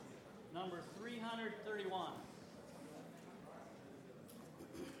number 331.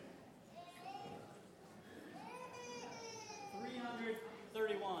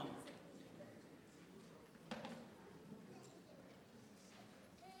 331.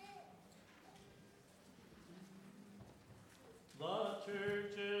 The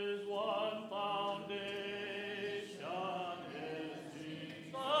church is one foundation, is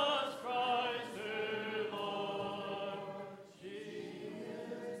Jesus Christ her Lord. She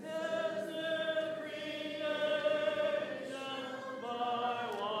is the creation by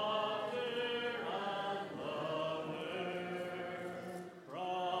water and blood.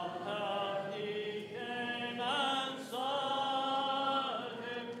 From heaven he came and sought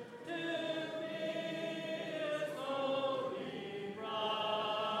him to be his holy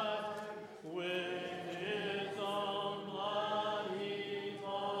bride. With his own blood he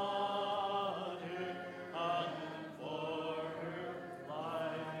bought her, and for her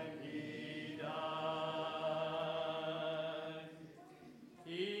life he died.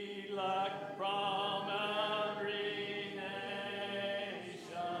 Elect from every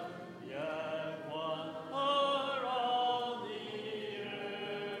nation, yet one for all the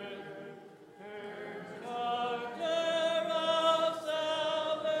earth. Her charter of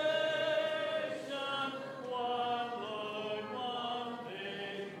salvation, one Lord, one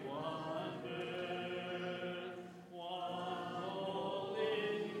faith, one birth, one holy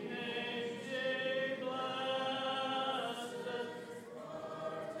name, she blessed.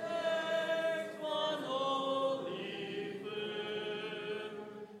 Takes one holy food,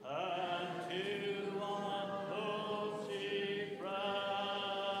 and to one hope she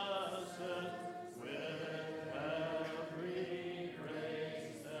presses, with every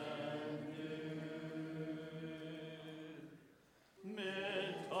grace and good.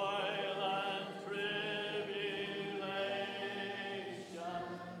 Mid toil and tribulation,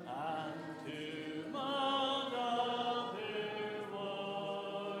 and tumult of her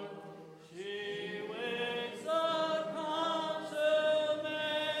work, she waits the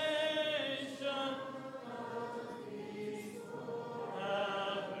consummation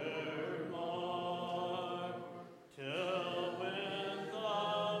evermore, till with the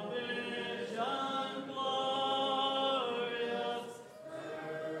vision glorious,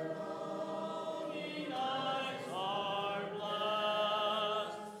 lonely nights are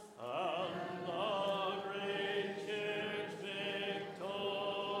blessed, and the great church victorious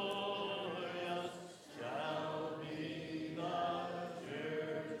shall be the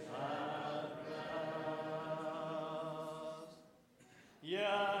church at last.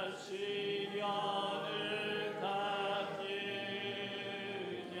 Yes, she on earth hath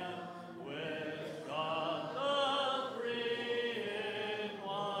union with God the Three in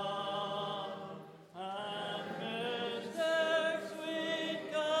One, and mystic sweet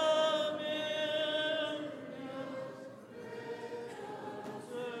communion,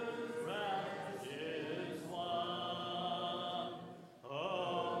 rest is one.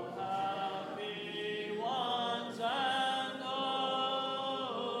 Oh, happy ones and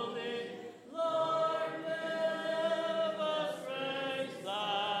holy, Lord, give us grace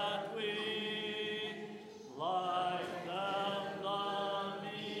that we, like them, the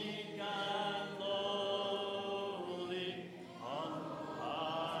meek and lowly, on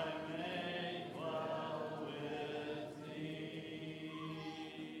high may dwell with thee.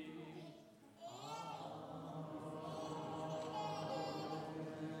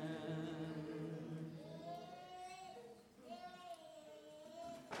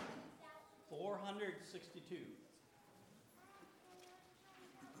 462.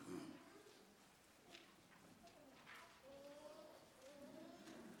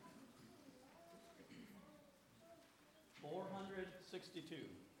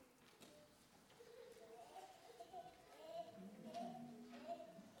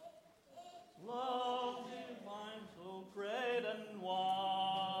 Love divine, so great and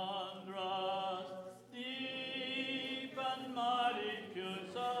wondrous, deep and mighty, pure,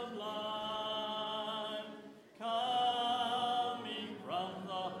 sublime, coming from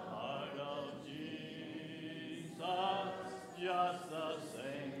the heart of Jesus, just the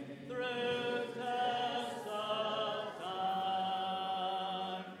same through test of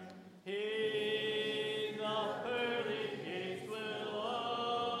time. He the pearly gates will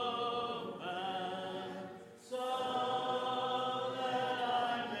open, so that I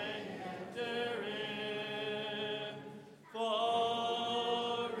may enter in.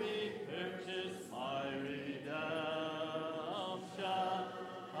 For he purchased my redemption,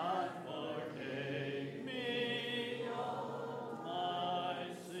 and forgave me all my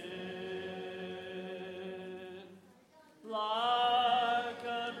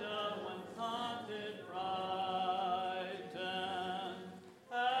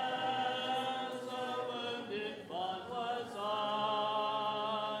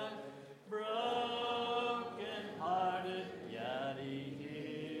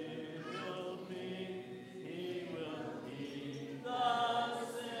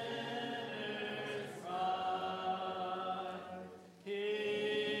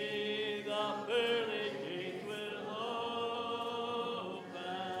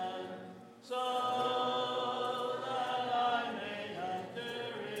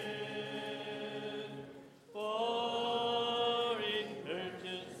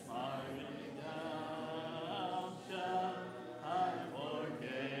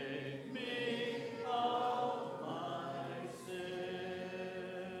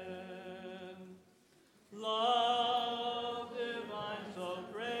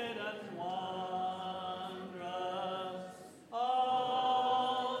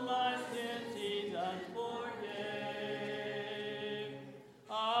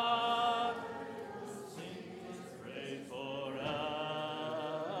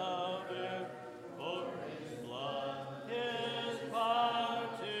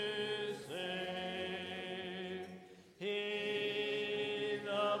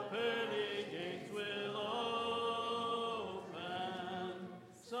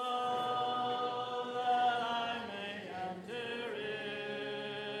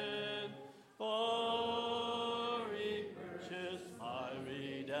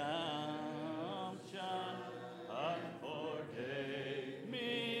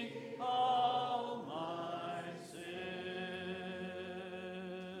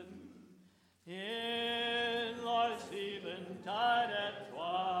noontide at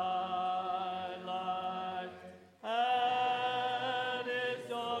twilight. At his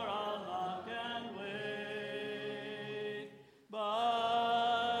door I'll knock and wait.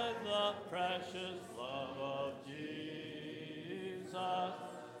 By the precious love of Jesus,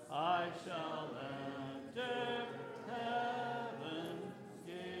 I shall enter heaven's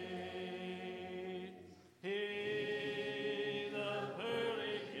gate. He the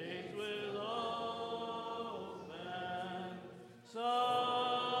pearly gates will open, so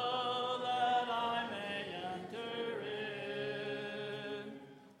that I may enter in.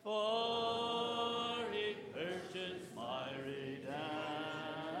 For he purchased my redemption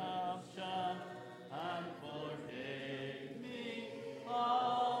and forgave me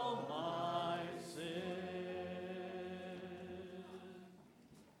all my sins.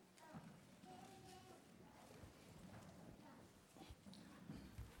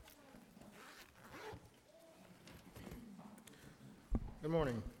 Good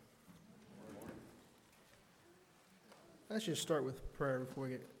morning. Let's just start with prayer before we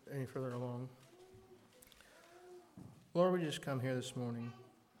get any further along. Lord, we just come here this morning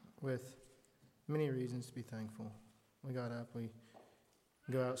with many reasons to be thankful. We got up, we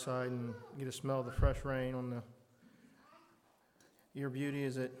go outside and get a smell of the fresh rain on your beauty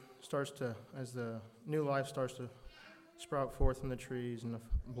as the new life starts to sprout forth from the trees and the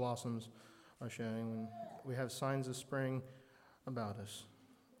blossoms are showing. And we have signs of spring about us.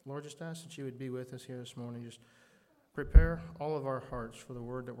 Lord, just ask that you would be with us here this morning. Just prepare all of our hearts for the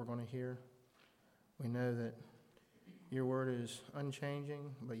word that we're going to hear. We know that your word is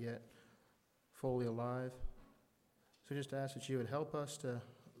unchanging, but yet fully alive. So just ask that you would help us to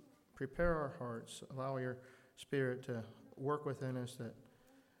prepare our hearts, allow your Spirit to work within us, that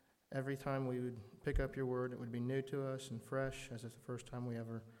every time we would pick up your word, it would be new to us and fresh as if the first time we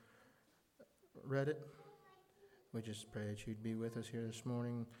ever read it. We just pray that you'd be with us here this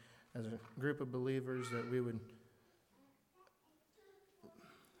morning as a group of believers, that we would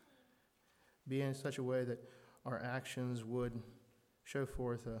be in such a way that our actions would show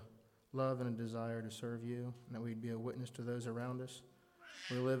forth a love and a desire to serve you, and that we'd be a witness to those around us.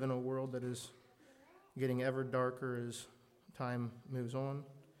 We live in a world that is getting ever darker as time moves on.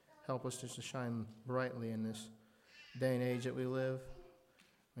 Help us just to shine brightly in this day and age that we live.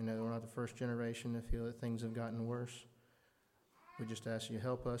 We know that we're not the first generation to feel that things have gotten worse. We just ask you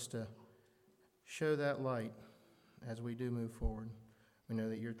help us to show that light as we do move forward. We know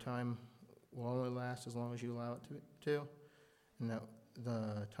that your time will only last as long as you allow it to, and that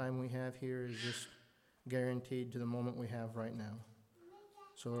the time we have here is just guaranteed to the moment we have right now.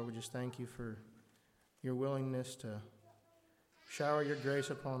 So Lord, we just thank you for your willingness to shower your grace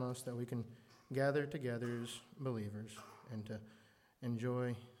upon us, that we can gather together as believers and to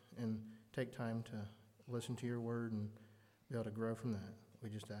enjoy and take time to listen to your word and be able to grow from that. We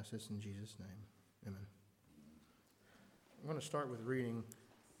just ask this in Jesus' name. Amen. I'm going to start with reading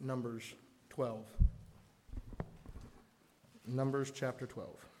Numbers 12. Numbers chapter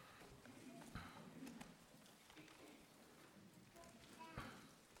 12.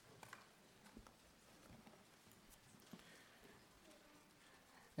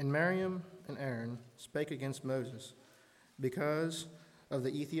 And Miriam and Aaron spake against Moses because of the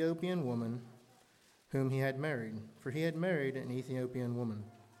Ethiopian woman whom he had married, for he had married an Ethiopian woman.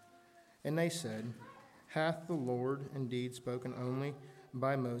 And they said, Hath the Lord indeed spoken only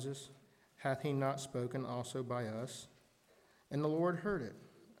by Moses? Hath he not spoken also by us? And the Lord heard it.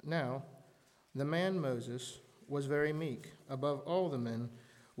 Now the man Moses was very meek above all the men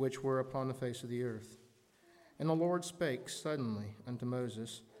which were upon the face of the earth. And the Lord spake suddenly unto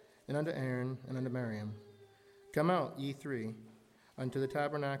Moses, and unto Aaron, and unto Miriam, Come out, ye three, unto the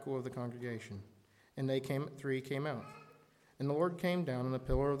tabernacle of the congregation. And they three came out. And the Lord came down in the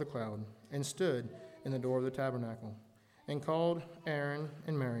pillar of the cloud, and stood in the door of the tabernacle, and called Aaron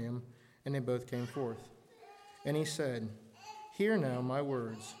and Miriam, and they both came forth. And he said, Hear now my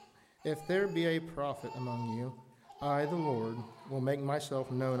words. If there be a prophet among you, I, the Lord, will make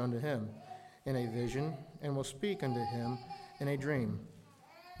myself known unto him in a vision, and will speak unto him in a dream.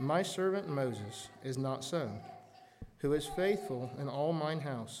 My servant Moses is not so, who is faithful in all mine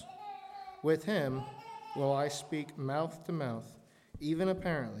house. With him will I speak mouth to mouth, even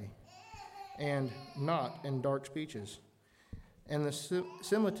apparently, and not in dark speeches. And the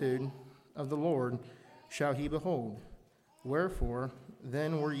similitude of the Lord shall he behold. Wherefore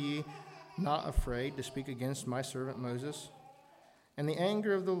then were ye not afraid to speak against my servant Moses? And the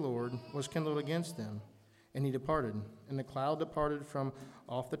anger of the Lord was kindled against them, and he departed. And the cloud departed from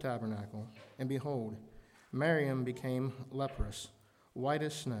off the tabernacle. And behold, Miriam became leprous, white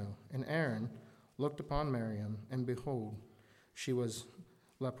as snow. And Aaron looked upon Miriam, and behold, she was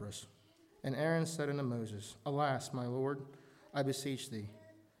leprous. And Aaron said unto Moses, Alas, my Lord, I beseech thee,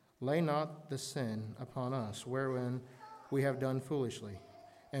 lay not the sin upon us, wherein we have done foolishly,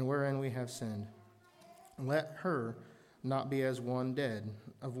 and wherein we have sinned. Let her not be as one dead,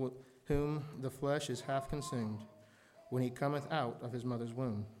 of whom the flesh is half consumed, when he cometh out of his mother's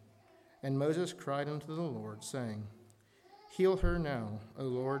womb. And Moses cried unto the Lord, saying, Heal her now, O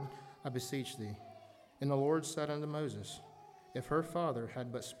Lord, I beseech thee. And the Lord said unto Moses, If her father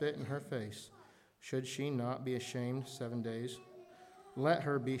had but spit in her face, should she not be ashamed 7 days? Let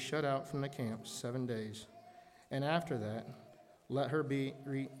her be shut out from the camp 7 days, and after that let her be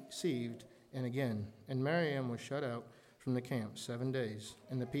received in again. And Miriam was shut out from the camp 7 days,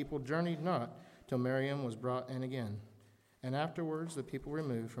 and the people journeyed not till Miriam was brought in again. And afterwards the people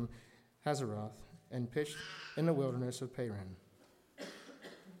removed from Hazeroth and pitched in the wilderness of Paran.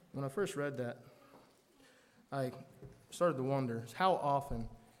 When I first read that, I started to wonder, how often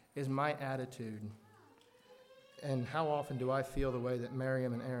is my attitude, and how often do I feel the way that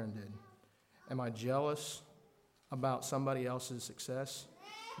Miriam and Aaron did? Am I jealous about somebody else's success?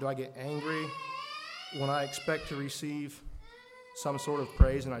 Do I get angry when I expect to receive some sort of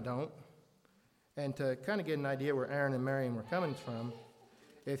praise and I don't? And to kind of get an idea where Aaron and Miriam were coming from,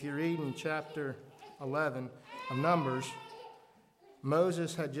 if you read in chapter 11 of Numbers,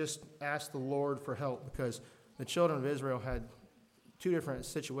 Moses had just asked the Lord for help because the children of Israel had two different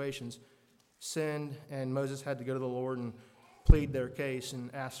situations, sinned, and Moses had to go to the Lord and plead their case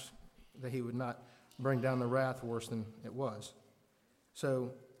and ask that he would not bring down the wrath worse than it was.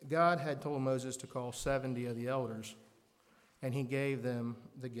 So God had told Moses to call 70 of the elders, and he gave them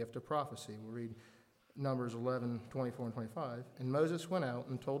the gift of prophecy. We'll read Numbers 11, 24 and 25. And Moses went out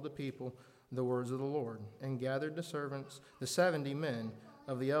and told the people the words of the Lord, and gathered the servants, the 70 men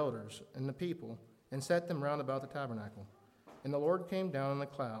of the elders and the people, and set them round about the tabernacle. And the Lord came down in the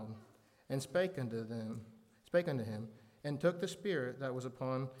cloud, and spake unto him, and took the Spirit that was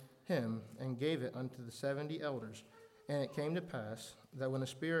upon him, and gave it unto the 70 elders. And it came to pass that when the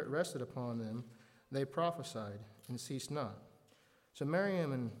Spirit rested upon them, they prophesied, and ceased not. So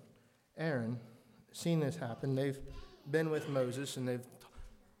Miriam and Aaron, seen this happen, they've been with Moses, and they've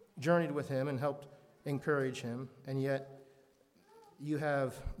journeyed with him and helped encourage him, and yet you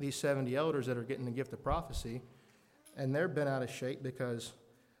have these 70 elders that are getting the gift of prophecy, and they're bent out of shape because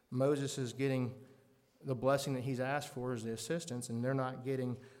Moses is getting the blessing that he's asked for as the assistance, and they're not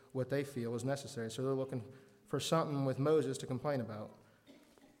getting what they feel is necessary. So they're looking for something with Moses to complain about.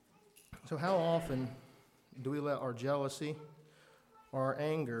 So how often do we let our jealousy or our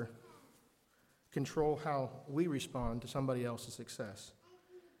anger control how we respond to somebody else's success?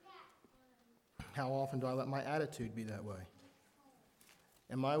 How often do I let my attitude be that way?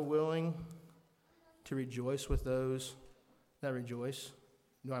 Am I willing to rejoice with those that rejoice?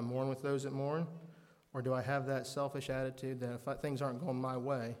 Do I mourn with those that mourn? Or do I have that selfish attitude that if things aren't going my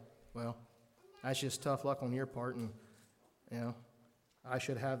way, well, that's just tough luck on your part, and, I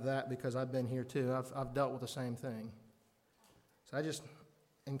should have that because I've been here too. I've dealt with the same thing. So I just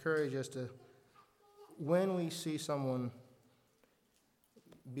encourage us to, when we see someone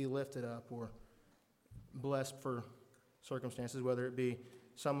be lifted up or blessed for circumstances, whether it be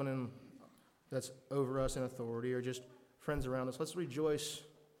someone that's over us in authority or just friends around us, let's rejoice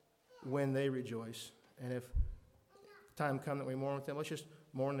when they rejoice. And if time comes that we mourn with them, let's just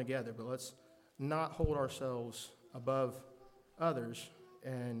mourn together. But let's not hold ourselves above others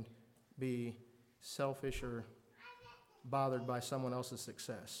and be selfish or bothered by someone else's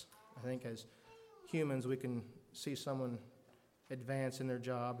success. I think as humans, we can see someone advance in their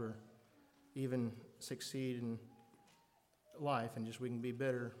job or even succeed in life, and we can be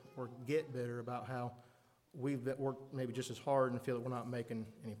bitter or get bitter about how we've worked maybe just as hard and feel that we're not making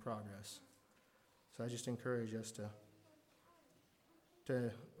any progress. So I just encourage us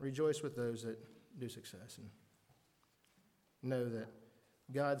to rejoice with those that do success and know that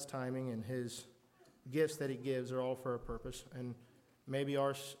God's timing and his gifts that he gives are all for a purpose, and maybe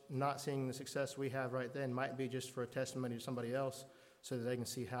our not seeing the success we have right then might be just for a testimony to somebody else so that they can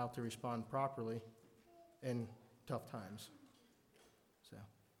see how to respond properly in tough times. So,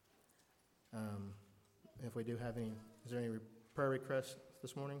 if we do have any, is there any prayer requests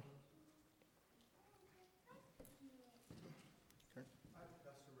this morning? My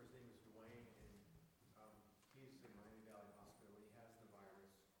customer's name is Dwayne, and he's in Miami Valley Hospital. He has the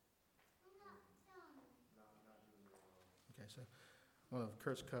virus. Not doing very well. Okay, so one of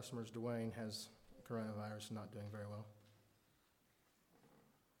Kurt's customers, Dwayne, has coronavirus and not doing very well.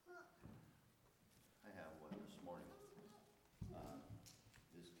 I have one this morning.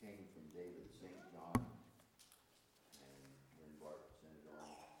 This came from David St. John, and their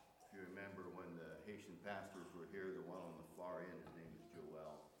pastors were here. The one on the far end, his name is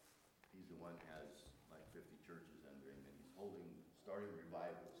Joel. He's the one that has like 50 churches under him, and he's starting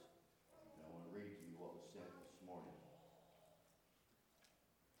revivals. And I want to read to you what was sent this morning.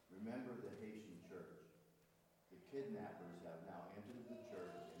 Remember the Haitian church. The kidnappers have now entered the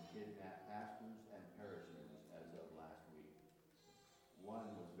church and kidnapped pastors and parishioners as of last week.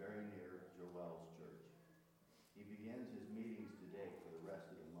 One was very near Joel's church. He begins his meetings today for the rest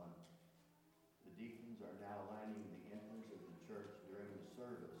of the month. The deacons are now lining the entrance of the church during the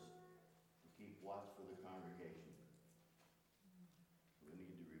service to keep watch for the congregation. We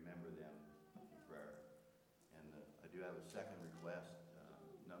need to remember them in prayer. And I do have a second request.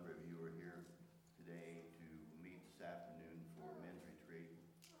 A number of you are here today to meet this afternoon for a men's retreat.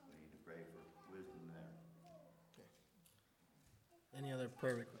 We need to pray for wisdom there. Any other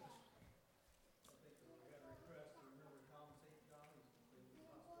prayer requests? I think we got a request to remember Tom St. John, he's completed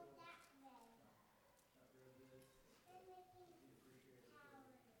the hospital. Not real good. We appreciate it.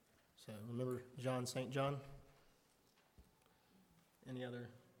 So remember John St. John? Any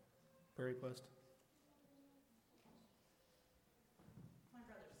other prayer request? My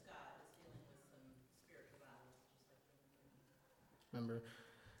brother Scott is dealing with some spiritual battles, just like the Remember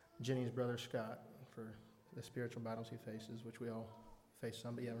Jenny's brother Scott for the spiritual battles he faces, which we all face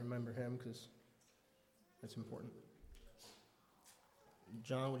some, but yeah, remember him because it's important.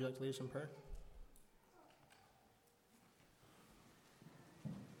 John, would you like to lead us in prayer?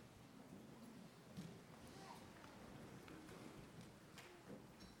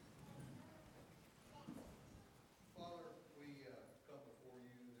 Father, we come before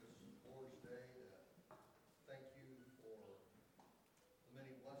you this Lord's Day to thank you for the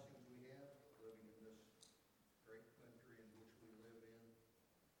many blessings we have living in this great country in which we live in.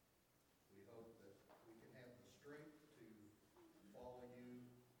 We hope that we can have the strength to follow you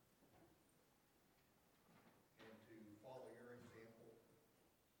and to follow your example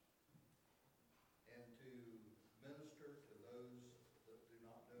and to minister to those that do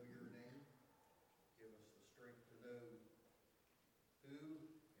not know your name. Give us the strength to know who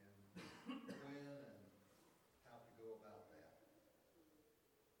and when and how to go about that.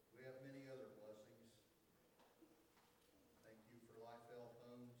 We have many other blessings. Thank you for Liefeld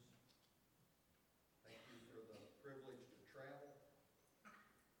Homes. Thank you for the privilege to travel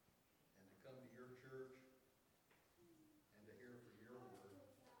and to come to your church and to hear from your word.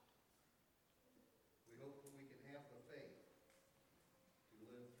 We hope that we can have the faith to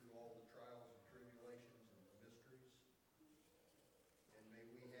live through all the trials and tribulations and the mysteries. And may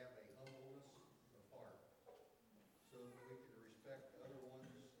we have a humbleness of heart so that we can respect other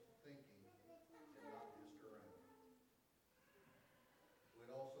one's thinking and not just our own.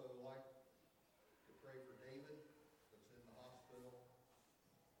 We'd also like to pray for David that's in the hospital.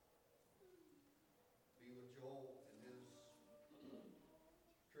 Be with Joel and his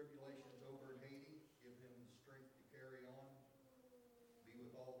tribulations over in Haiti. Give him the strength to carry on. Be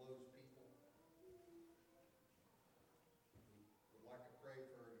with all those people. We would like to pray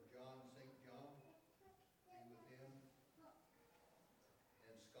for John St. John. Be with him.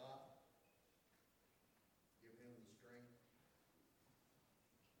 And Scott. Give him the strength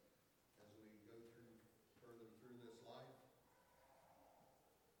as we go further through this life.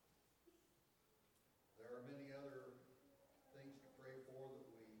 There are many other things to pray for that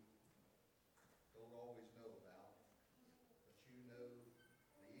we don't always know about. But you know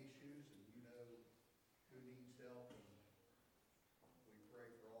the issues and you know who needs help, and we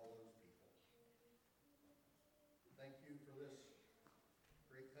pray for all those people. Thank you for this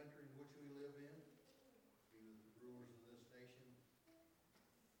great country in which we live in. Be with the rulers of this nation.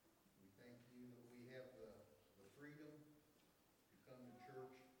 We thank you that we have the freedom to come to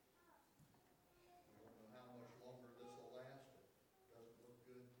church. We don't know how much longer this will last. It doesn't look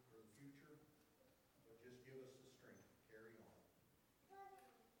good for the future, but just give us the strength to carry on.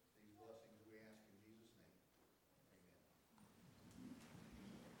 These blessings we ask in Jesus' name.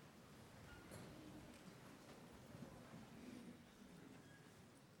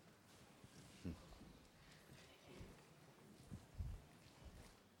 Amen.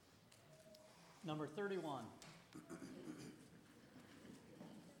 Number 31.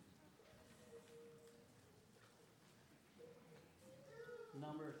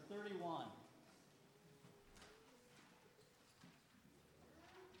 Number 31.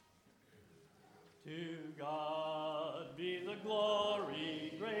 To God be the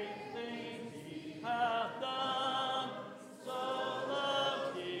glory, great things he hath done. So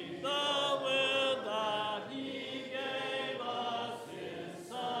loved he the world that he gave us his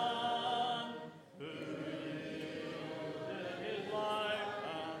Son, who yielded his life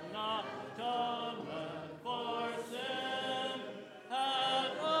and not atonement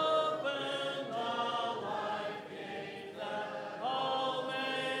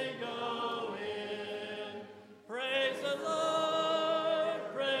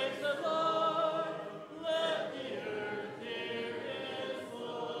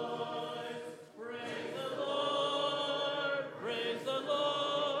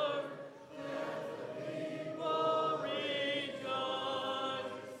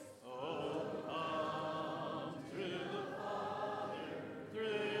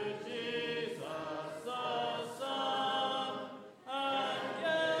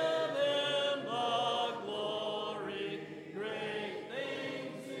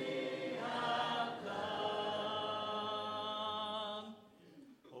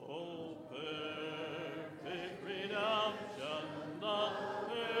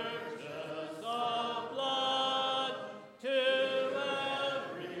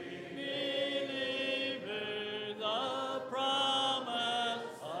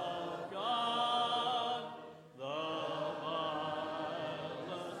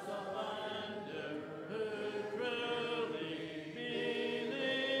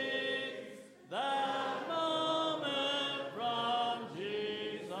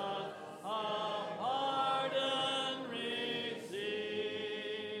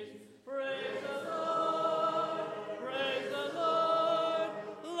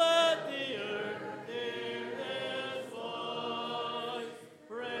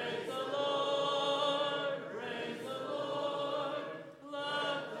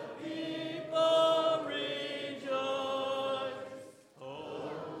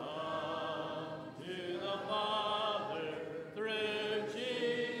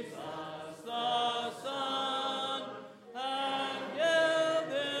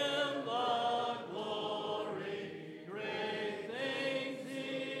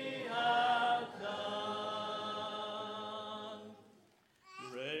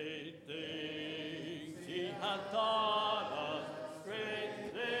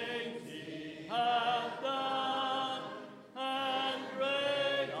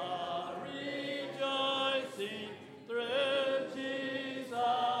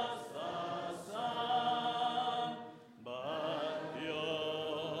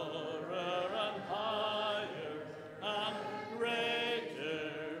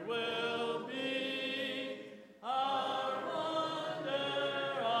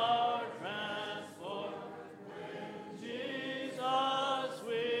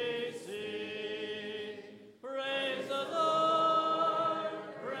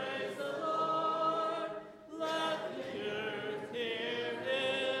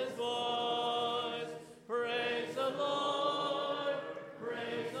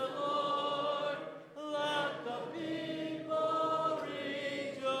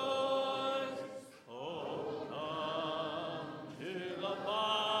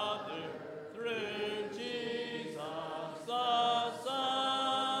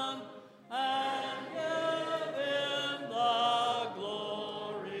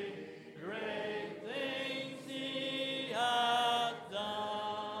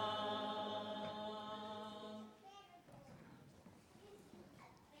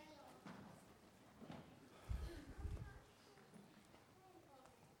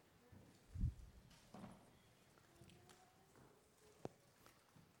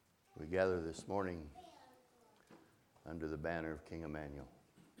together this morning under the banner of King Emmanuel.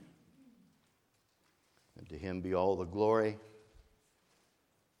 And to him be all the glory,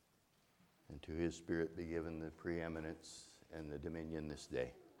 and to his Spirit be given the preeminence and the dominion this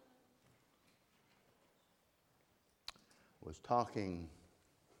day. I was talking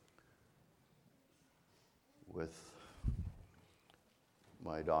with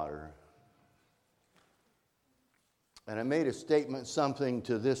my daughter, and I made a statement, something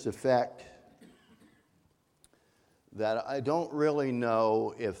to this effect, that I don't really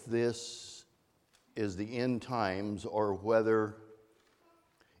know if this is the end times or whether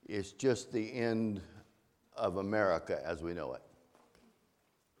it's just the end of America as we know it.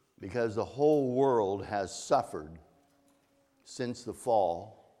 Because the whole world has suffered since the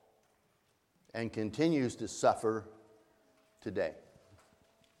fall and continues to suffer today.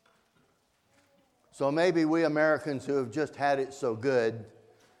 So maybe we Americans who have just had it so good,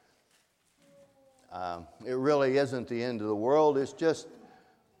 it really isn't the end of the world. It's just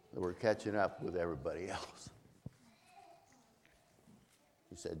that we're catching up with everybody else.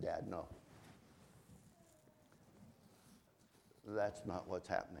 He said, Dad, no. That's not what's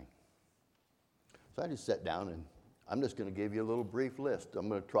happening. So I just sat down and I'm just going to give you a little brief list. I'm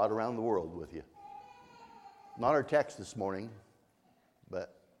going to trot around the world with you. Not our text this morning,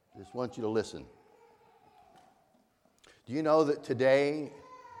 but just want you to listen. Do you know that today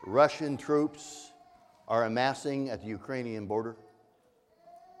Russian troops are amassing at the Ukrainian border?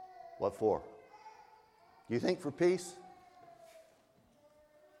 What for? Do you think for peace?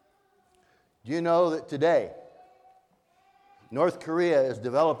 Do you know that today North Korea is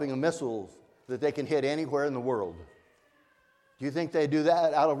developing a missile that they can hit anywhere in the world? Do you think they do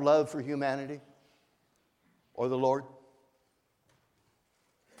that out of love for humanity or the Lord?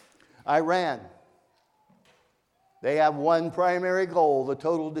 Iran. They have one primary goal, the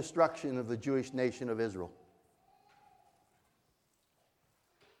total destruction of the Jewish nation of Israel.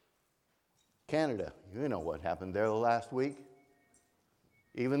 Canada, you know what happened there the last week.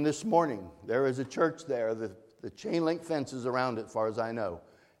 Even this morning, there is a church there, the chain link fence is around it, as far as I know,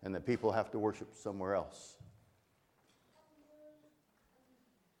 and the people have to worship somewhere else.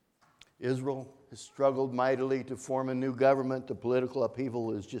 Israel has struggled mightily to form a new government. The political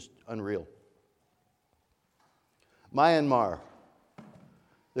upheaval is just unreal. Myanmar,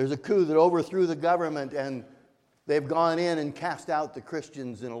 there's a coup that overthrew the government, and they've gone in and cast out the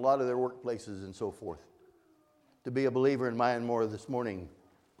Christians in a lot of their workplaces and so forth. To be a believer in Myanmar this morning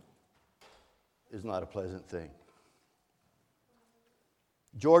is not a pleasant thing.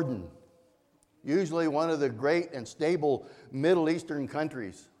 Jordan, usually one of the great and stable Middle Eastern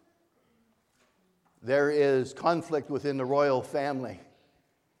countries. There is conflict within the royal family.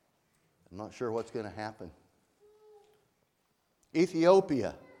 I'm not sure what's going to happen.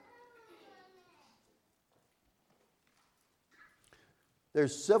 Ethiopia.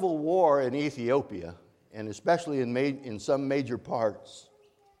 There's civil war in Ethiopia, and especially in some major parts.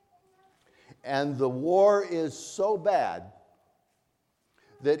 And the war is so bad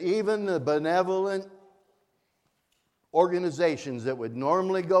that even the benevolent organizations that would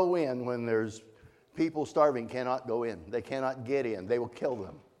normally go in when there's people starving cannot go in. They cannot get in. They will kill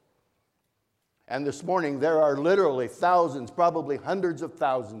them. And this morning there are literally thousands, probably hundreds of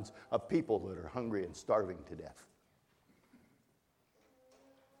thousands of people that are hungry and starving to death.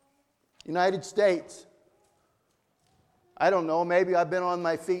 United States. I don't know, maybe I've been on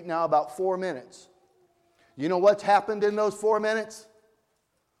my feet now about 4 minutes. You know what's happened in those 4 minutes?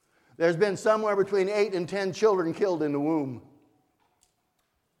 There's been somewhere between 8 and 10 children killed in the womb.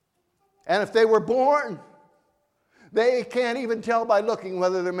 And if they were born, they can't even tell by looking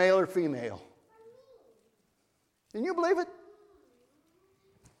whether they're male or female. Can you believe it?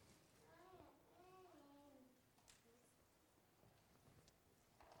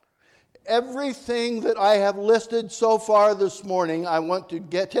 Everything that I have listed so far this morning, I want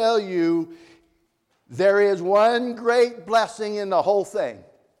to tell you, there is one great blessing in the whole thing.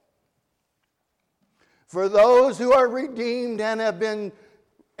 For those who are redeemed and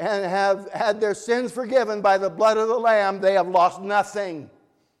have had their sins forgiven by the blood of the Lamb, they have lost nothing.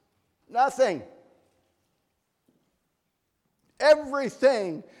 Nothing.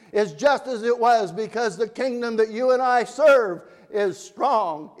 Everything is just as it was, because the kingdom that you and I serve is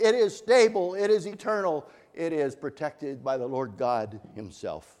strong, it is stable, it is eternal, it is protected by the Lord God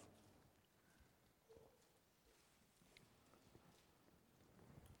Himself.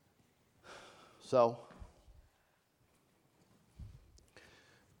 So,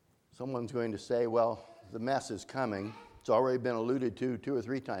 someone's going to say, well, the mess is coming. It's already been alluded to 2 or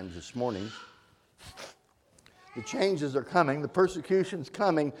 3 times this morning. The changes are coming. The persecution's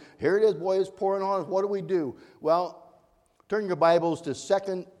coming. Here it is, boy, it's pouring on us. What do we do? Well, turn your Bibles to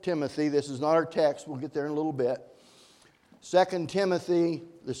 2 Timothy. This is not our text. We'll get there in a little bit. 2 Timothy,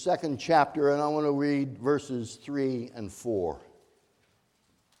 the 2nd chapter, and I want to read verses 3 and 4.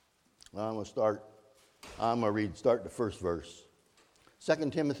 I'm going to start the first verse. 2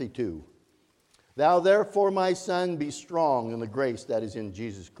 Timothy 2. Thou therefore, my son, be strong in the grace that is in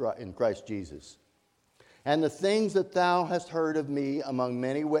Christ Jesus. And the things that thou hast heard of me among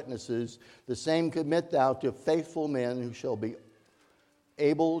many witnesses, the same commit thou to faithful men who shall be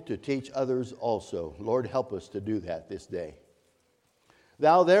able to teach others also. Lord, help us to do that this day.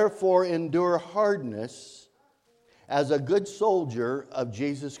 Thou therefore endure hardness as a good soldier of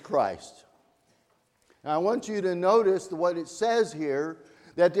Jesus Christ. Now, I want you to notice what it says here,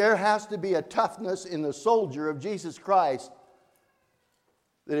 that there has to be a toughness in the soldier of Jesus Christ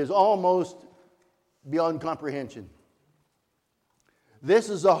that is almost beyond comprehension. This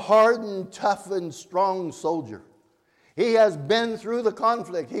is a hardened, toughened, strong soldier. He has been through the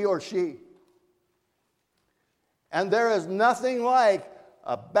conflict, he or she. And there is nothing like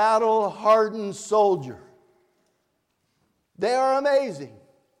a battle-hardened soldier. They are amazing.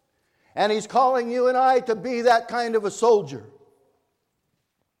 And he's calling you and I to be that kind of a soldier.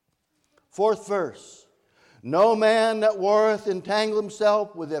 4th verse. No man that warreth entangle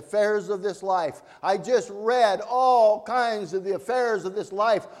himself with the affairs of this life. I just read all kinds of the affairs of this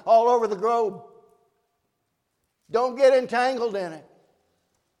life all over the globe. Don't get entangled in it.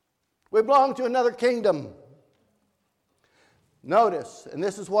 We belong to another kingdom. Notice, and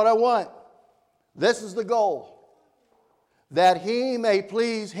this is what I want. This is the goal. That he may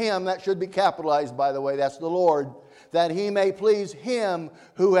please him, that should be capitalized, by the way, that's the Lord. That he may please him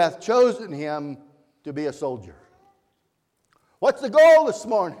who hath chosen him to be a soldier. What's the goal this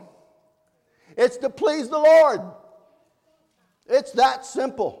morning? It's to please the Lord. It's that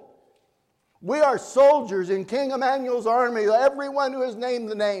simple. We are soldiers in King Emmanuel's army, everyone who has named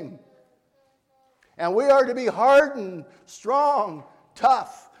the name. And we are to be hardened, strong,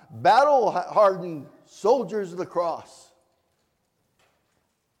 tough, battle-hardened soldiers of the cross.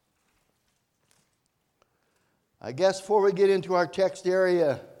 I guess before we get into our text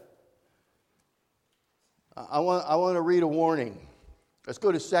area, I want to read a warning. Let's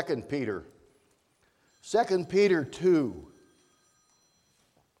go to 2 Peter. 2 Peter 2.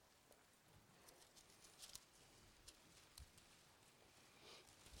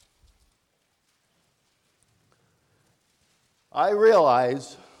 I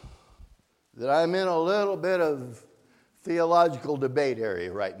realize that I'm in a little bit of theological debate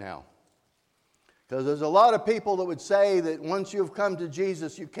area right now. Because there's a lot of people that would say that once you've come to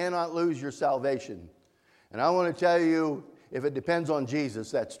Jesus, you cannot lose your salvation. And I want to tell you, if it depends on Jesus,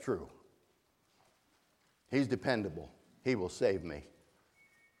 that's true. He's dependable. He will save me.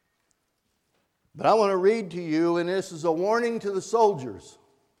 But I want to read to you, and this is a warning to the soldiers.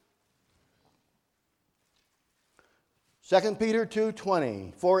 2 Peter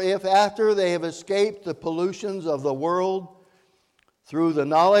 2:20. For if after they have escaped the pollutions of the world through the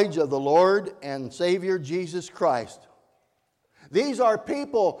knowledge of the Lord and Savior Jesus Christ. These are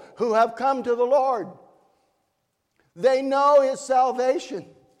people who have come to the Lord. They know His salvation.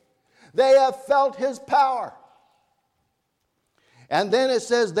 They have felt His power. And then it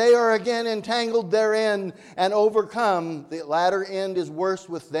says, they are again entangled therein and overcome. The latter end is worse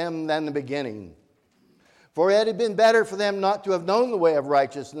with them than the beginning. For it had been better for them not to have known the way of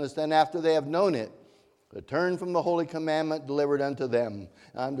righteousness than after they have known it, to turn from the holy commandment delivered unto them.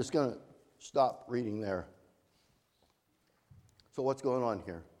 I'm just going to stop reading there. So what's going on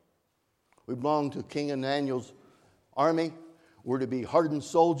here? We belong to King Emmanuel's army. We're to be hardened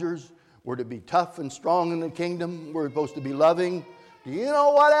soldiers. We're to be tough and strong in the kingdom. We're supposed to be loving. Do you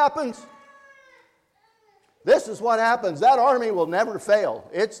know what happens? This is what happens. That army will never fail.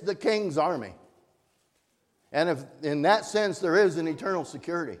 It's the king's army. And if in that sense there is an eternal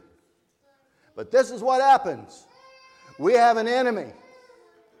security. But this is what happens. We have an enemy.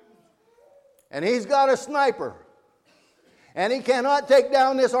 And he's got a sniper. And he cannot take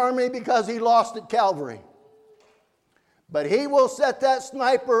down this army because he lost at Calvary. But he will set that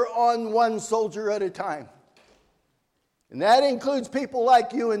sniper on one soldier at a time. And that includes people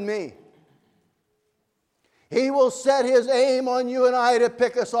like you and me. He will set his aim on you and I to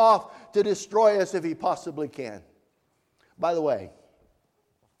pick us off, to destroy us if he possibly can. By the way,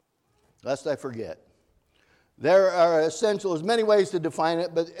 lest I forget, there are there's many ways to define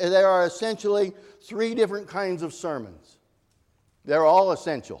it, but there are essentially 3 different kinds of sermons. They're all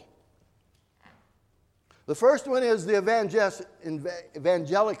essential. The first one is the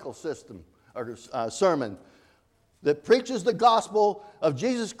evangelical system, or sermon. that preaches the gospel of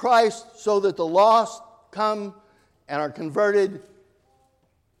Jesus Christ so that the lost come and are converted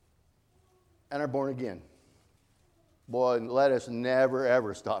and are born again. Boy, let us never,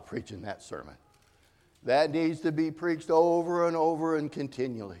 ever stop preaching that sermon. That needs to be preached over and over and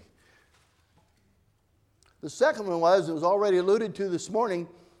continually. The second one it was already alluded to this morning,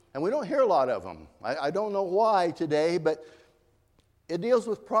 and we don't hear a lot of them. I don't know why today, but it deals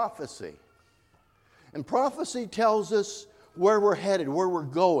with prophecy. And prophecy tells us where we're headed, where we're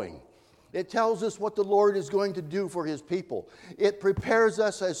going. It tells us what the Lord is going to do for His people. It prepares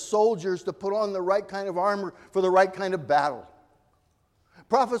us as soldiers to put on the right kind of armor for the right kind of battle.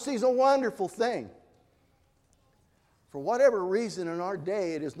 Prophecy is a wonderful thing. For whatever reason in our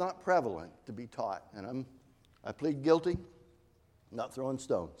day, it is not prevalent to be taught. And I plead guilty, not throwing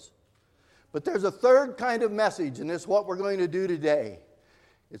stones. But there's a third kind of message, and it's what we're going to do today.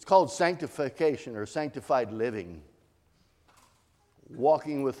 It's called sanctification or sanctified living.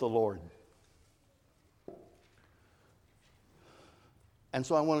 Walking with the Lord. And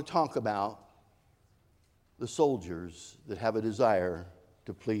so I want to talk about the soldiers that have a desire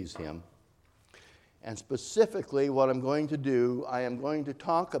to please Him. And specifically, what I'm going to do, I am going to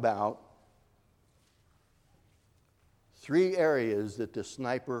talk about 3 areas that the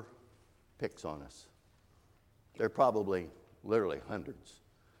sniper picks on us. There are probably literally hundreds.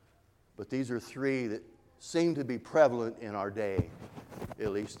 But these are 3 that seem to be prevalent in our day,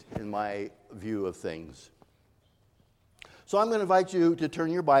 at least in my view of things. So I'm going to invite you to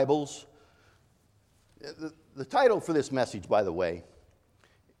turn your Bibles. The title for this message, by the way,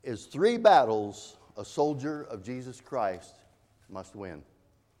 is 3 Battles a Soldier of Jesus Christ Must Win.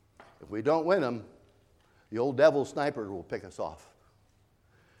 If we don't win them, the old devil sniper will pick us off.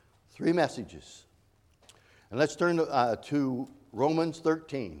 3 messages. And let's turn to Romans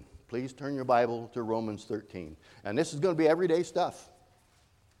 13. Please turn your Bible to Romans 13. And this is going to be everyday stuff.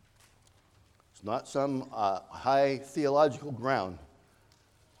 It's not some high theological ground.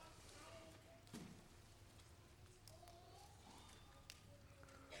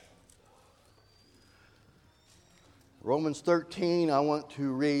 Romans 13, I want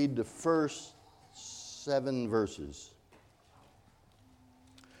to read the first 7 verses.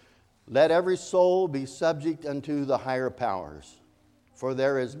 Let every soul be subject unto the higher powers, for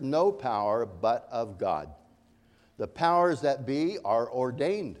there is no power but of God. The powers that be are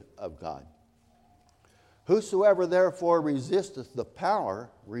ordained of God. Whosoever therefore resisteth the power,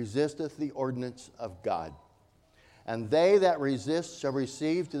 resisteth the ordinance of God. And they that resist shall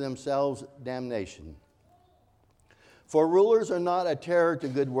receive to themselves damnation. For rulers are not a terror to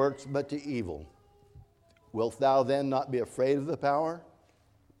good works, but to evil. Wilt thou then not be afraid of the power?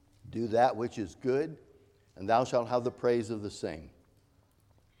 Do that which is good, and thou shalt have the praise of the same.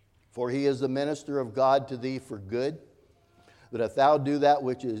 For he is the minister of God to thee for good, that if thou do that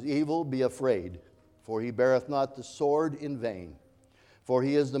which is evil, be afraid. For he beareth not the sword in vain. For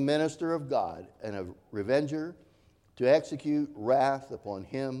he is the minister of God, and a revenger, to execute wrath upon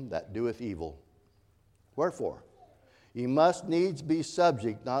him that doeth evil. Wherefore, ye must needs be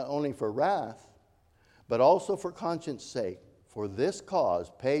subject, not only for wrath, but also for conscience sake. For this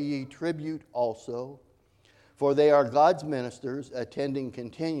cause pay ye tribute also, for they are God's ministers, attending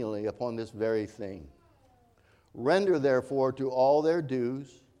continually upon this very thing. Render therefore to all their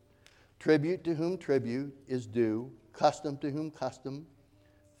dues, tribute to whom tribute is due, custom to whom custom,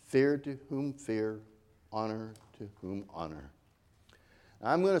 fear to whom fear, honor to whom honor.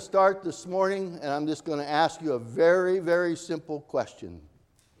 I'm going to start this morning, and I'm just going to ask you a very, very simple question.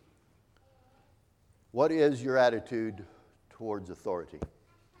 What is your attitude towards authority?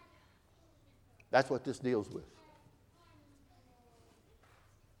 That's what this deals with.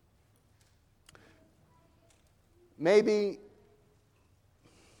 Maybe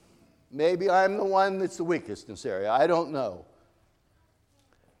I'm the one that's the weakest in this area. I don't know.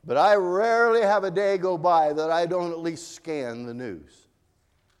 But I rarely have a day go by that I don't at least scan the news.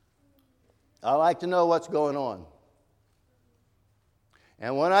 I like to know what's going on.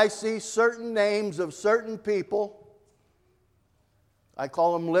 And when I see certain names of certain people, I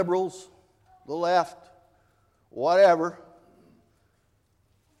call them liberals, the left, whatever,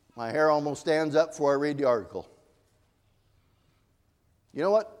 my hair almost stands up before I read the article. You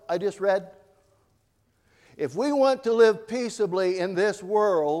know what I just read? If we want to live peaceably in this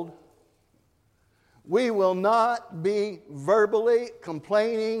world, we will not be verbally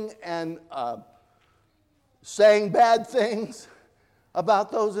complaining and saying bad things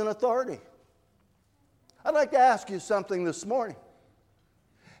about those in authority. I'd like to ask you something this morning.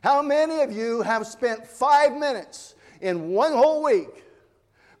 How many of you have spent 5 minutes in one whole week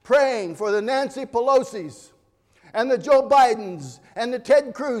praying for the Nancy Pelosi's and the Joe Bidens and the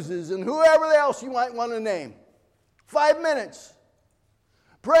Ted Cruzes and whoever else you might want to name. 5 minutes.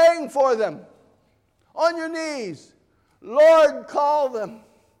 Praying for them. On your knees. Lord, call them.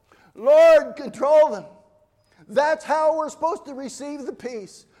 Lord, control them. That's how we're supposed to receive the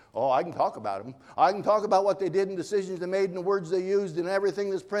peace. Oh, I can talk about them. I can talk about what they did and decisions they made and the words they used and everything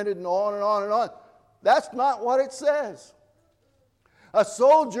that's printed and on and on and on. That's not what it says. A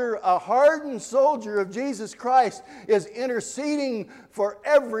soldier, a hardened soldier of Jesus Christ, is interceding for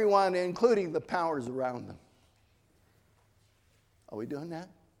everyone, including the powers around them. Are we doing that?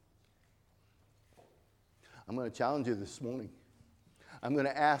 I'm going to challenge you this morning. I'm going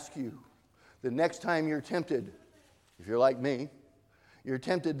to ask you, the next time you're tempted, if you're like me, you're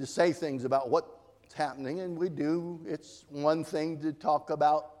tempted to say things about what's happening, and we do. It's one thing to talk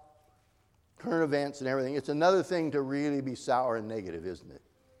about current events and everything. It's another thing to really be sour and negative, isn't it?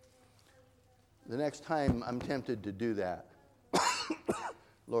 The next time I'm tempted to do that,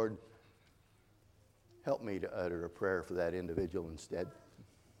 Lord, help me to utter a prayer for that individual instead.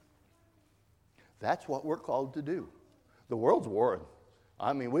 That's what we're called to do. The world's warring.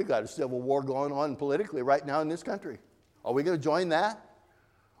 I mean, we've got a civil war going on politically right now in this country. Are we going to join that?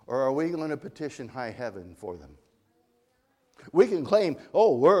 Or are we going to petition high heaven for them? We can claim,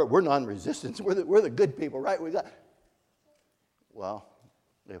 oh, we're non-resistance. We're the good people, right? Well,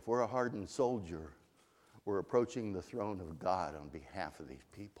 if we're a hardened soldier, we're approaching the throne of God on behalf of these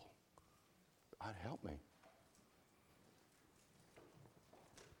people. God help me.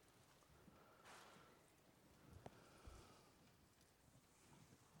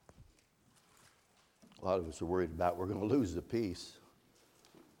 A lot of us are worried about we're going to lose the peace.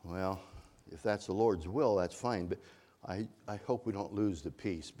 Well, if that's the Lord's will, that's fine. But I hope we don't lose the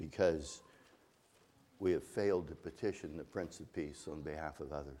peace because we have failed to petition the Prince of Peace on behalf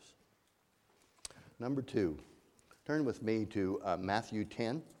of others. Number 2, turn with me to Matthew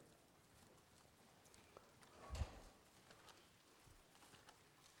 10.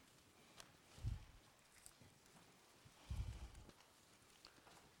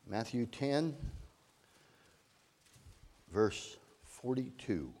 Matthew 10, verse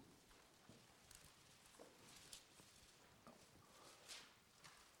 42.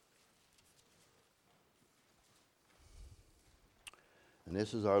 And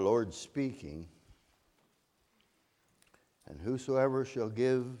this is our Lord speaking. And whosoever shall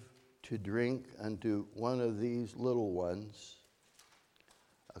give to drink unto one of these little ones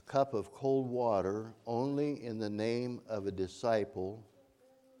a cup of cold water only in the name of a disciple,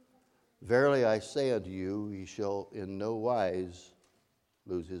 verily I say unto you, he shall in no wise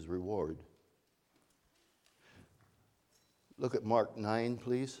lose his reward. Look at Mark 9,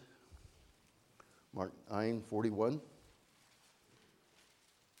 please. Mark 9:41.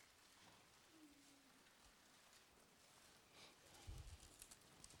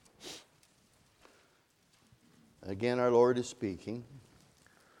 Again, our Lord is speaking.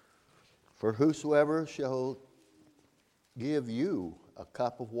 For whosoever shall give you a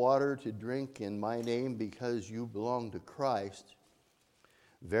cup of water to drink in my name because you belong to Christ,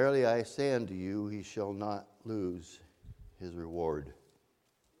 verily I say unto you, he shall not lose his reward.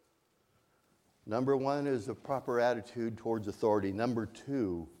 Number 1 is a proper attitude towards authority. Number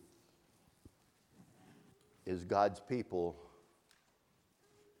 2 is God's people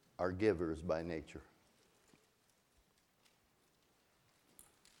are givers by nature.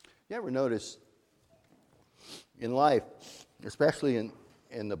 You ever notice in life, especially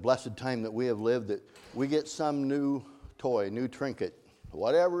in the blessed time that we have lived, that we get some new toy, new trinket,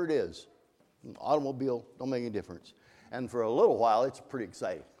 whatever it is, an automobile, don't make any difference. And for a little while, it's pretty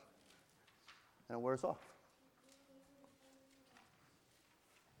exciting. And it wears off.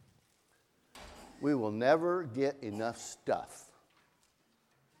 We will never get enough stuff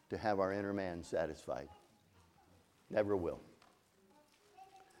to have our inner man satisfied. Never will.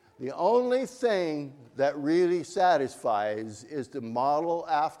 The only thing that really satisfies is to model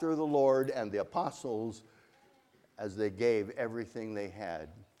after the Lord and the apostles as they gave everything they had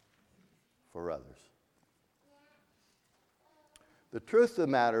for others. The truth of the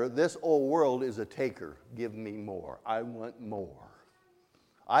matter, this old world is a taker. Give me more. I want more.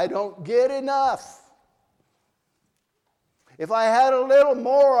 I don't get enough. If I had a little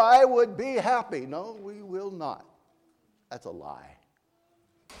more, I would be happy. No, we will not. That's a lie.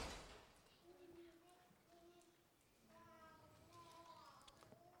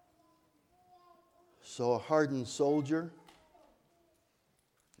 So a hardened soldier,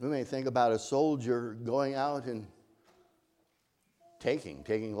 we may think about a soldier going out and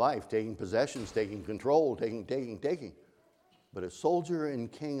taking life, taking possessions, taking control, taking. But a soldier in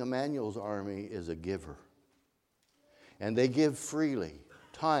King Emmanuel's army is a giver. And they give freely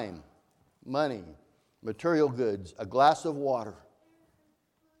time, money, material goods, a glass of water.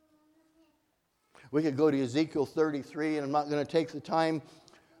 We could go to Ezekiel 33, and I'm not going to take the time.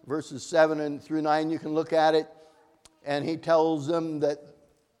 Verses 7 through 9, you can look at it. And he tells them that,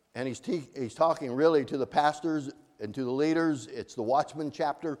 and he's talking really to the pastors and to the leaders. It's the Watchman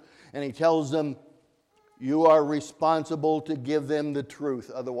chapter. And he tells them, you are responsible to give them the truth.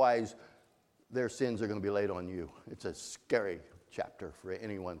 Otherwise, their sins are going to be laid on you. It's a scary chapter for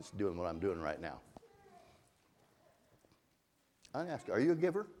anyone that's doing what I'm doing right now. I ask, are you a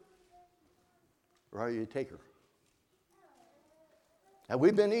giver? Or are you a taker? Have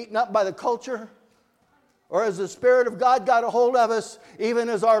we been eaten up by the culture? Or has the Spirit of God got a hold of us, even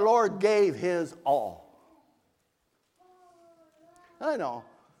as our Lord gave His all? I know.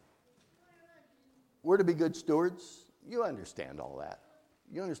 We're to be good stewards. You understand all that.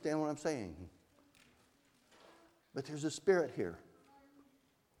 You understand what I'm saying. But there's a spirit here.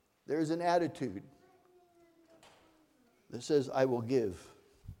 There's an attitude that says, I will give.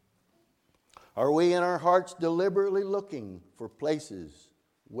 Are we in our hearts deliberately looking for places,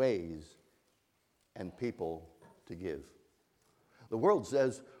 ways, and people to give? The world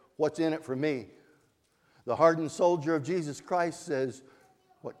says, what's in it for me? The hardened soldier of Jesus Christ says,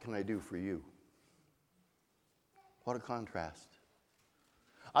 what can I do for you? What a contrast.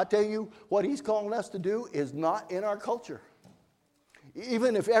 I tell you, what he's calling us to do is not in our culture.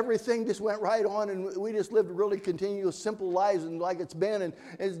 Even if everything just went right on and we just lived really continuous, simple lives and like it's been and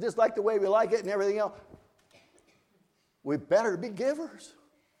it's just like the way we like it and everything else, we better be givers.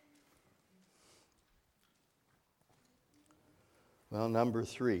 Well, number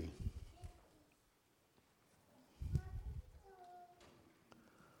 3.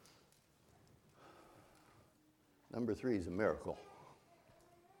 Number 3 is a miracle.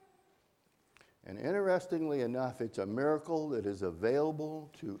 And interestingly enough, it's a miracle that is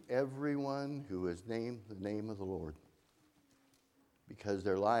available to everyone who has named the name of the Lord, because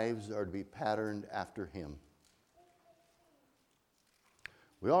their lives are to be patterned after Him.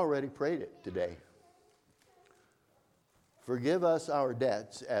 We already prayed it today. Forgive us our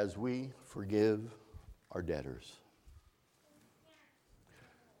debts as we forgive our debtors.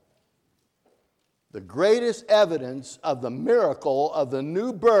 The greatest evidence of the miracle of the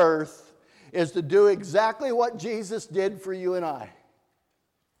new birth is to do exactly what Jesus did for you and I.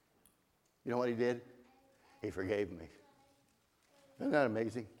 You know what He did? He forgave me. Isn't that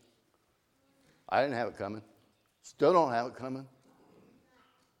amazing? I didn't have it coming. Still don't have it coming.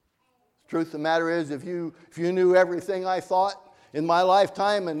 The truth of the matter is, if you knew everything I thought in my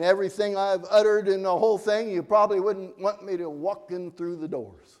lifetime and everything I've uttered in the whole thing, you probably wouldn't want me to walk in through the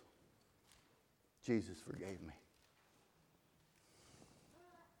doors. Jesus forgave me.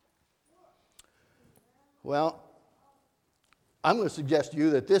 Well, I'm going to suggest to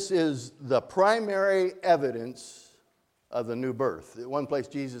you that this is the primary evidence of the new birth. At one place,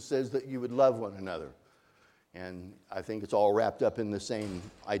 Jesus says that you would love one another. And I think it's all wrapped up in the same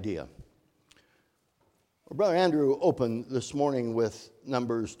idea. Well, Brother Andrew opened this morning with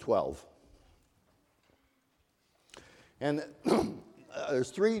Numbers 12. And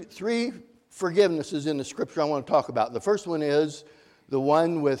there's three forgivenesses in the Scripture I want to talk about. The first one is the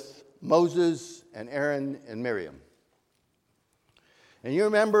one with Moses and Aaron and Miriam. And you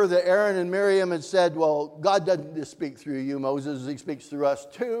remember that Aaron and Miriam had said, well, God doesn't just speak through you, Moses. He speaks through us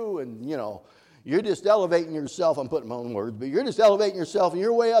too. And, you're just elevating yourself. I'm putting my own words, but you're just elevating yourself and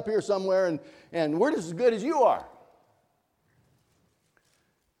you're way up here somewhere and we're just as good as you are.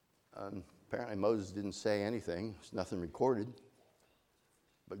 Apparently Moses didn't say anything. There's nothing recorded.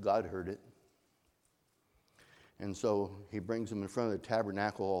 But God heard it. And so he brings them in front of the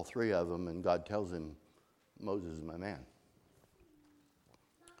tabernacle, all 3 of them, and God tells him, Moses is my man.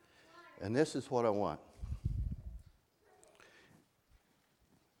 And this is what I want.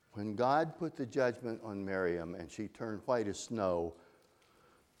 When God put the judgment on Miriam and she turned white as snow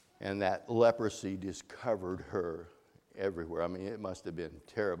and that leprosy just covered her everywhere. I mean, it must have been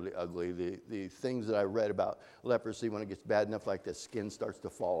terribly ugly. The things that I read about leprosy, when it gets bad enough, like the skin starts to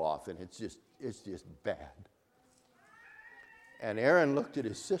fall off and it's just bad. And Aaron looked at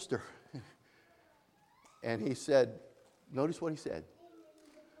his sister and he said, notice what he said.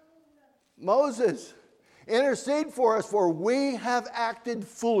 Moses, intercede for us, for we have acted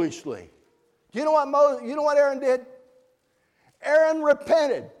foolishly. Do you know what Aaron did? Aaron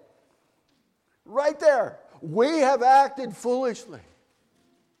repented. Right there. We have acted foolishly.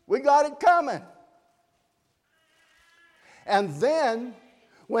 We got it coming. And then,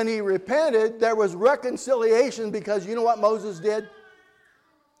 when he repented, there was reconciliation, because you know what Moses did?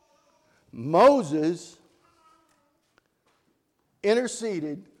 Moses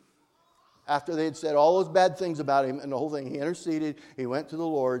interceded after they had said all those bad things about him and the whole thing. He interceded, he went to the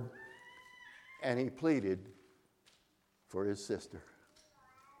Lord, and he pleaded for his sister.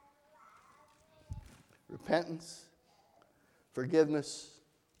 Repentance, forgiveness,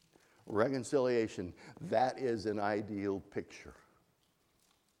 reconciliation. That is an ideal picture.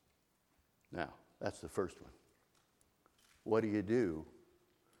 Now, that's the first one. What do you do?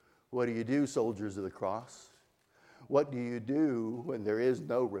 What do you do, soldiers of the cross? What do you do when there is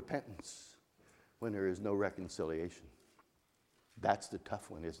no repentance? When there is no reconciliation? That's the tough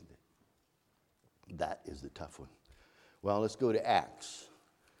one, isn't it? That is the tough one. Well, let's go to Acts,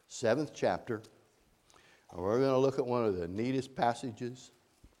 7th chapter. And we're going to look at one of the neatest passages.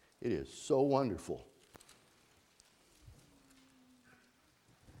 It is so wonderful.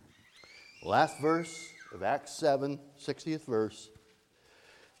 Last verse of Acts 7, 60th verse.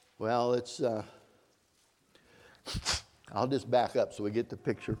 Well, I'll just back up so we get the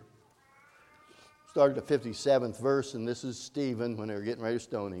picture. Start at the 57th verse, and this is Stephen when they were getting ready to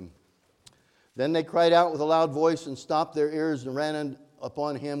stone him. Then they cried out with a loud voice and stopped their ears and ran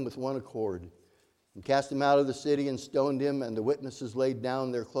upon him with one accord, and cast him out of the city and stoned him, and the witnesses laid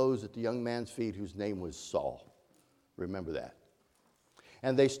down their clothes at the young man's feet, whose name was Saul. Remember that.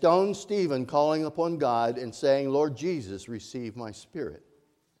 And they stoned Stephen, calling upon God and saying, Lord Jesus, receive my spirit.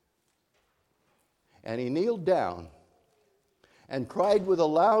 And he kneeled down and cried with a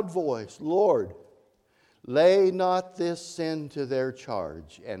loud voice, Lord, lay not this sin to their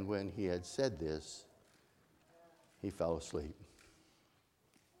charge. And when he had said this, he fell asleep.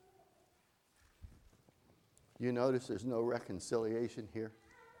 You notice there's no reconciliation here.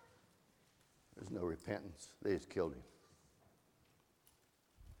 There's no repentance. They just killed him.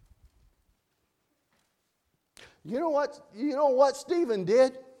 You know what Stephen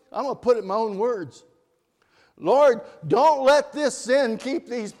did? I'm going to put it in my own words. Lord, don't let this sin keep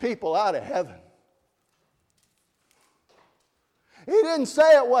these people out of heaven. He didn't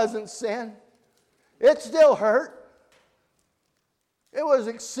say it wasn't sin. It still hurt. It was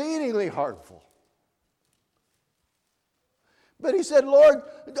exceedingly hurtful. But he said, Lord,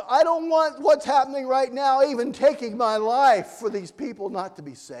 I don't want what's happening right now even taking my life for these people not to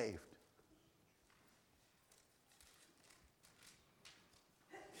be saved.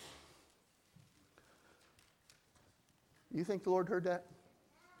 You think the Lord heard that?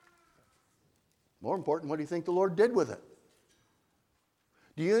 More important, what do you think the Lord did with it?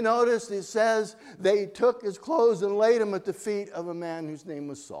 Do you notice it says they took his clothes and laid him at the feet of a man whose name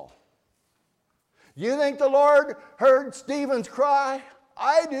was Saul? Do you think the Lord heard Stephen's cry?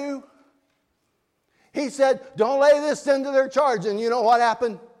 I do. He said, don't lay this sin to their charge. And you know what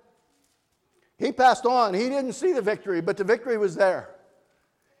happened? He passed on. He didn't see the victory, but the victory was there.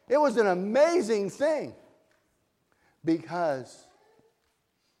 It was an amazing thing. Because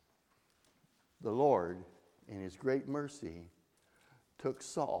the Lord, in his great mercy, took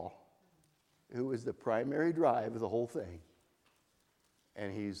Saul, who was the primary drive of the whole thing,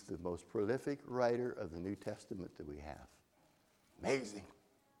 and he's the most prolific writer of the New Testament that we have. Amazing.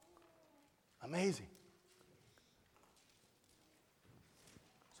 Amazing.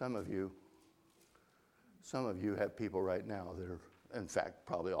 Some of you have people right now that are, in fact,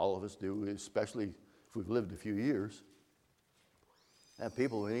 probably all of us do, especially if we've lived a few years, have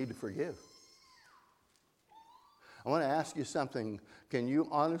people we need to forgive. I want to ask you something. Can you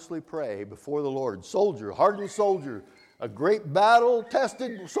honestly pray before the Lord? Soldier, hardened soldier, a great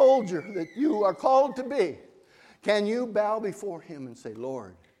battle-tested soldier that you are called to be. Can you bow before him and say,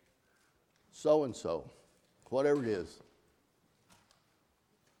 Lord, so-and-so, whatever it is,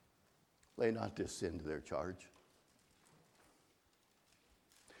 lay not this sin to their charge.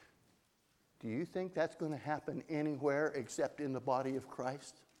 Do you think that's going to happen anywhere except in the body of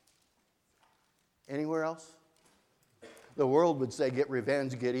Christ? Anywhere else? The world would say, get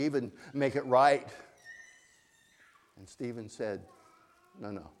revenge, get even, make it right. And Stephen said,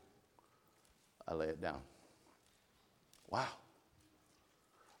 no, I lay it down. Wow.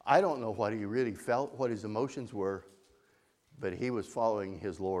 I don't know what he really felt, what his emotions were, but he was following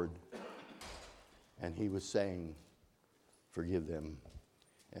his Lord. And he was saying, forgive them.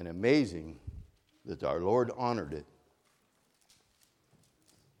 And amazing that our Lord honored it.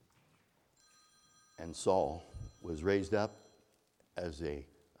 And Saul was raised up as an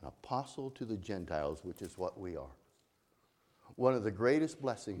apostle to the Gentiles, which is what we are. One of the greatest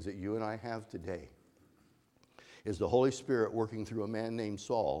blessings that you and I have today is the Holy Spirit working through a man named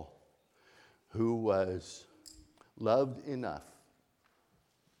Saul, who was loved enough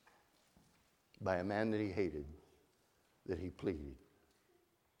by a man that he hated that he pleaded,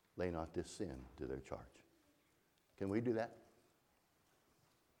 lay not this sin to their charge. Can we do that?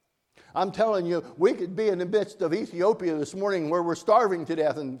 I'm telling you, we could be in the midst of Ethiopia this morning where we're starving to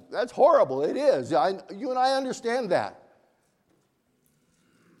death, and that's horrible. It is. You and I understand that.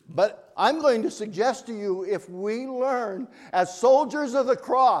 But I'm going to suggest to you, if we learn as soldiers of the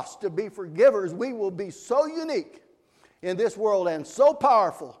cross to be forgivers, we will be so unique in this world and so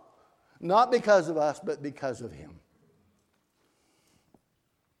powerful, not because of us, but because of Him.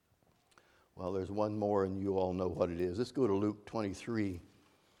 Well, there's one more, and you all know what it is. Let's go to Luke 23.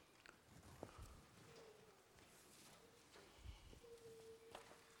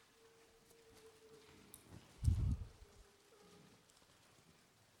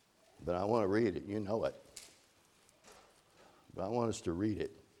 But I want to read it. You know it. But I want us to read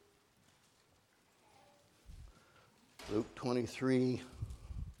it. Luke 23,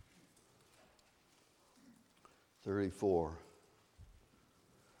 34.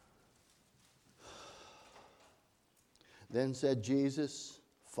 Then said Jesus,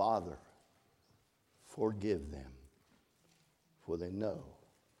 Father, forgive them, for they know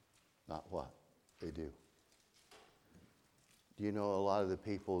not what they do. Do you know a lot of the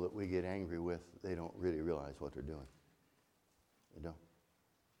people that we get angry with, they don't really realize what they're doing? They don't.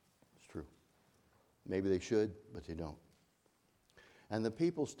 It's true. Maybe they should, but they don't. And the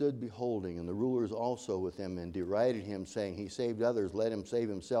people stood beholding, and the rulers also with him, and derided him, saying, He saved others, let him save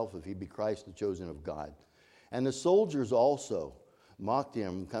himself, if he be Christ, the chosen of God. And the soldiers also mocked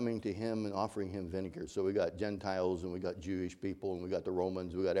him, coming to him and offering him vinegar. So we got Gentiles, and we got Jewish people, and we got the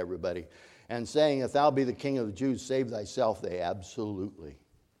Romans, we got everybody. And saying, If thou be the king of the Jews, save thyself. They absolutely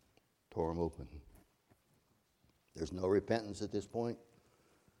tore him open. There's no repentance at this point.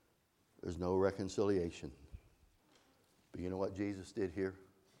 There's no reconciliation. But you know what Jesus did here?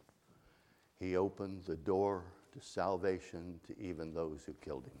 He opened the door to salvation to even those who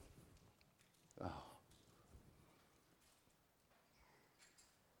killed him. Oh.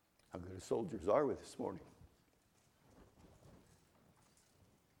 How good as soldiers are we this morning?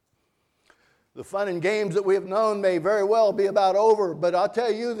 The fun and games that we have known may very well be about over, but I'll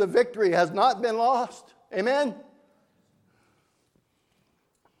tell you, the victory has not been lost. Amen?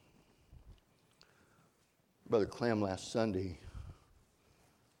 Brother Clem last Sunday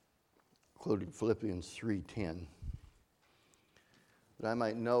quoted Philippians 3:10, that I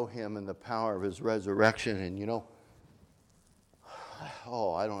might know him and the power of his resurrection. And you know,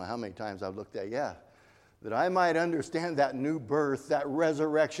 I don't know how many times I've looked at, that I might understand that new birth, that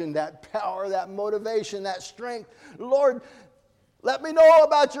resurrection, that power, that motivation, that strength. Lord, let me know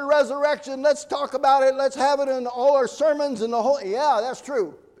about your resurrection. Let's talk about it. Let's have it in all our sermons and the whole. Yeah, that's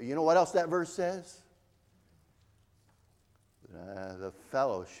true. But you know what else that verse says? The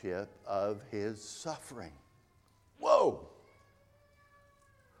fellowship of his suffering. Whoa!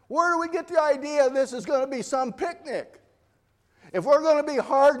 Where do we get the idea this is going to be some picnic? If we're going to be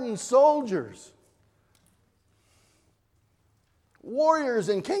hardened soldiers, warriors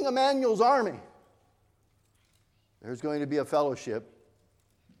in King Emmanuel's army, there's going to be a fellowship,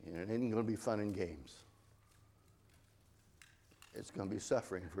 and it isn't going to be fun and games. It's going to be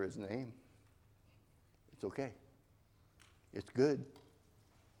suffering for his name. It's okay. It's good.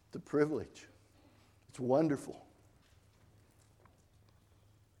 It's a privilege. It's wonderful.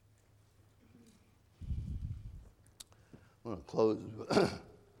 I'm going to close.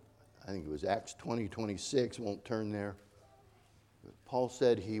 I think it was Acts 20:26. Won't turn there. But Paul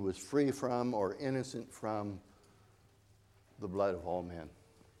said he was free from or innocent from the blood of all men.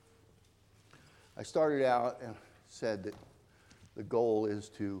 I started out and said that the goal is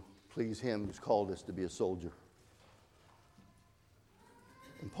to please him who's called us to be a soldier.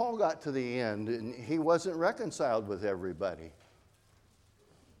 And Paul got to the end, and he wasn't reconciled with everybody.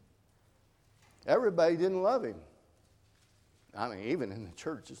 Everybody didn't love him. I mean, even in the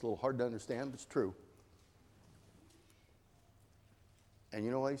church, it's a little hard to understand, but it's true. And you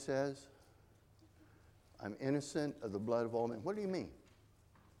know what he says? I'm innocent of the blood of all men. What do you mean?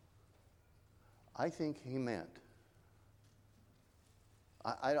 I think he meant.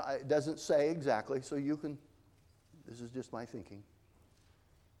 It doesn't say exactly, so you can, this is just my thinking.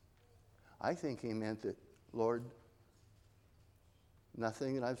 I think he meant that, Lord,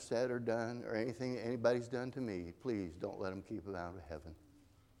 nothing that I've said or done or anything that anybody's done to me, please don't let them keep them out of heaven.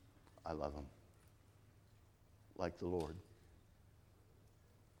 I love them like the Lord.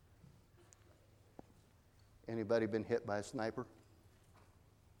 Anybody been hit by a sniper?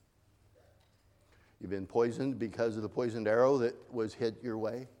 You've been poisoned because of the poisoned arrow that was hit your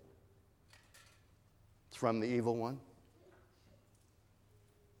way? It's from the evil one.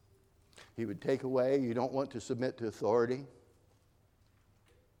 He would take away. You don't want to submit to authority.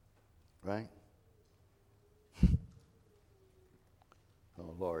 Right?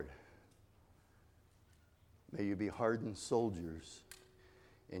 Oh, Lord. May you be hardened soldiers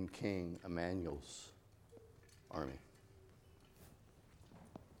in King Emmanuel's army.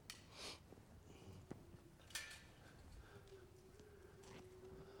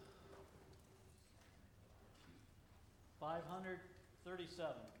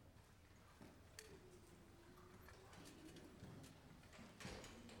 $537.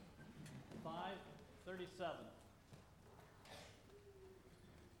 $537.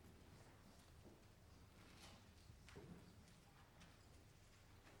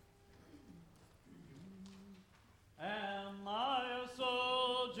 Am I a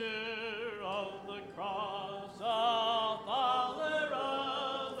soldier of the cross, a follower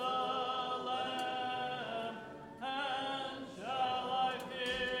of the Lamb? And shall I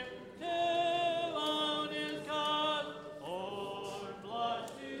fear to own his cause, or blush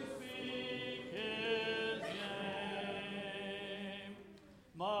to speak his name?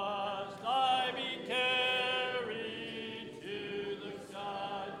 Must I be carried to the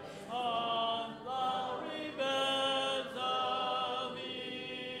sky on flowery beds of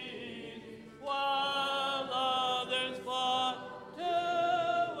ease, while others fought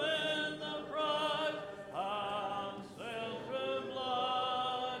to win the prize and sail through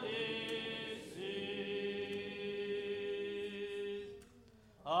bloody seas?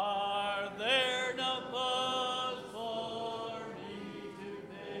 Are there no foes for me to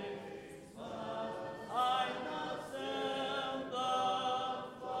pick? Must I not sail the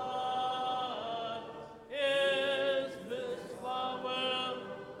flood? Is this my will,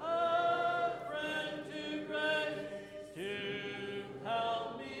 a friend to grace, to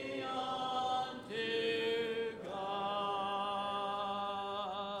help me on to God?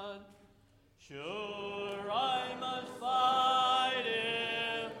 Sure, I must fight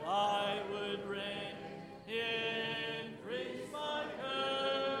if I would reign. Increase my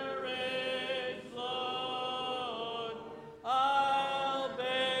courage, Lord. I'll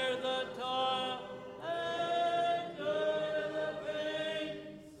bear the toil, endure the pain,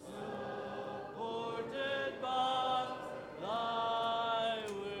 supported by thy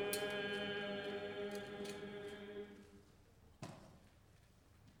word.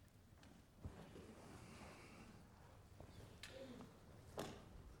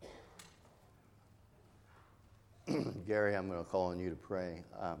 Gary, I'm going to call on you to pray.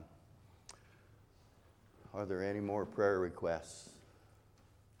 Are there any more prayer requests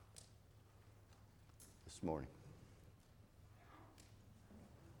this morning?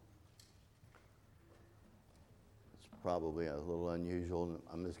 It's probably a little unusual, and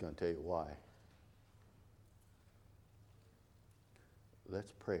I'm just going to tell you why.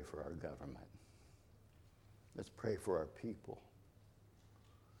 Let's pray for our government. Let's pray for our people.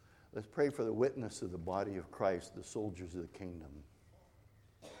 Let's pray for the witness of the body of Christ, the soldiers of the kingdom.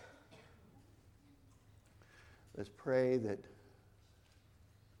 Let's pray that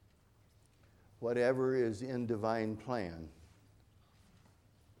whatever is in divine plan,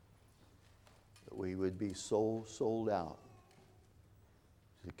 that we would be sold out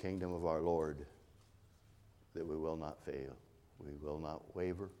to the kingdom of our Lord, that we will not fail, we will not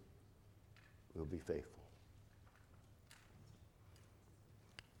waver, we'll be faithful.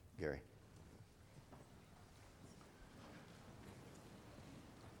 Gary.